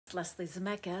It's Leslie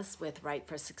Zemeckis with Write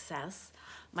for Success.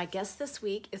 My guest this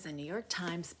week is a New York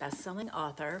Times bestselling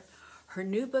author. Her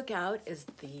new book out is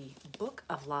The Book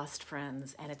of Lost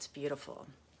Friends, and it's beautiful.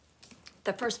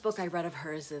 The first book I read of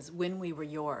hers is When We Were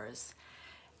Yours,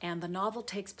 and the novel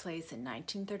takes place in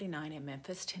 1939 in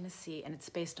Memphis, Tennessee, and it's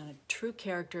based on true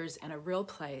characters and a real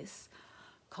place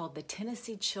called the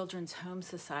Tennessee Children's Home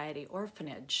Society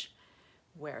Orphanage,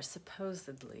 where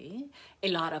supposedly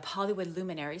a lot of Hollywood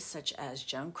luminaries such as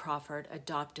Joan Crawford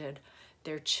adopted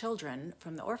their children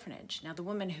from the orphanage. Now, the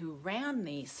woman who ran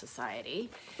the society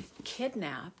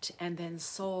kidnapped and then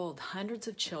sold hundreds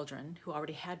of children who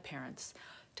already had parents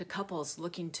to couples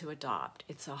looking to adopt.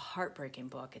 It's a heartbreaking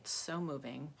book. It's so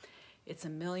moving. It's a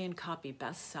 1 million copy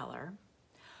bestseller.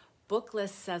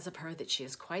 Booklist says of her that she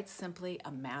is quite simply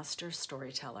a master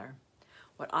storyteller.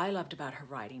 What I loved about her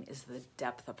writing is the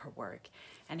depth of her work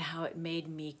and how it made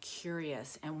me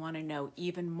curious and want to know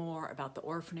even more about the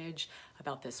orphanage,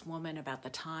 about this woman, about the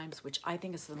times, which I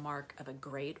think is the mark of a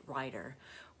great writer,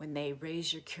 when they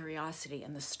raise your curiosity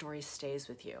and the story stays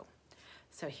with you.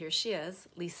 So here she is,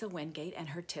 Lisa Wingate, and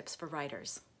her tips for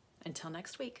writers. Until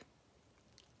next week.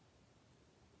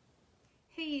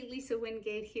 Hey, Lisa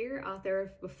Wingate here, author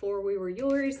of Before We Were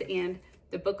Yours and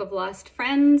The Book of Lost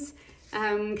Friends.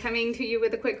 Coming to you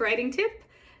with a quick writing tip.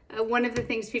 One of the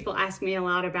things people ask me a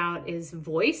lot about is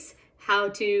voice, how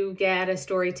to get a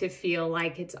story to feel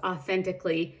like it's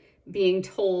authentically being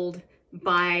told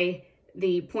by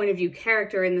the point of view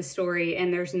character in the story,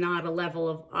 and there's not a level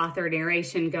of author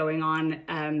narration going on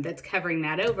that's covering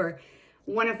that over.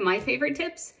 One of my favorite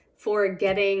tips for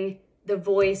getting the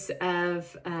voice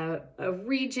of a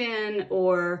region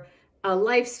or a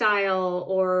lifestyle,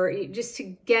 or just to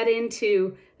get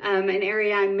into an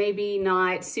area I'm maybe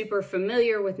not super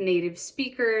familiar with native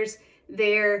speakers,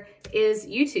 there is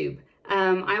YouTube.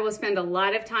 I will spend a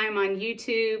lot of time on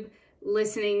YouTube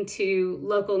listening to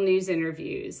local news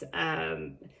interviews,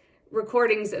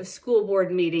 recordings of school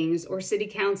board meetings or city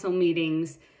council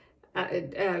meetings,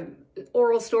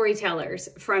 oral storytellers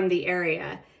from the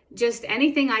area. Just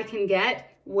anything I can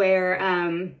get where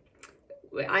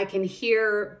I can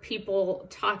hear people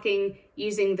talking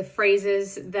using the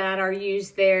phrases that are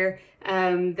used there,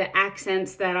 the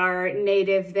accents that are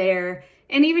native there,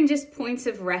 and even just points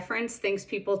of reference, things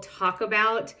people talk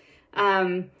about.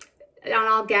 And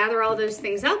I'll gather all those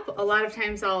things up. A lot of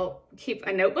times I'll keep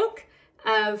a notebook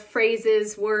of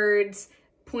phrases, words,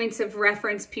 points of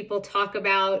reference people talk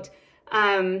about.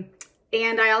 And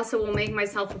I also will make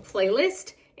myself a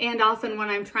playlist. And often when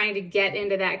I'm trying to get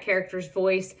into that character's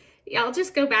voice, I'll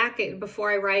just go back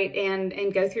before I write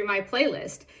and go through my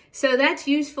playlist. So that's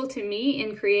useful to me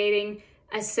in creating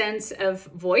a sense of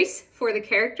voice for the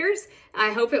characters.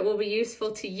 I hope it will be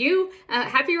useful to you.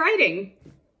 Happy writing.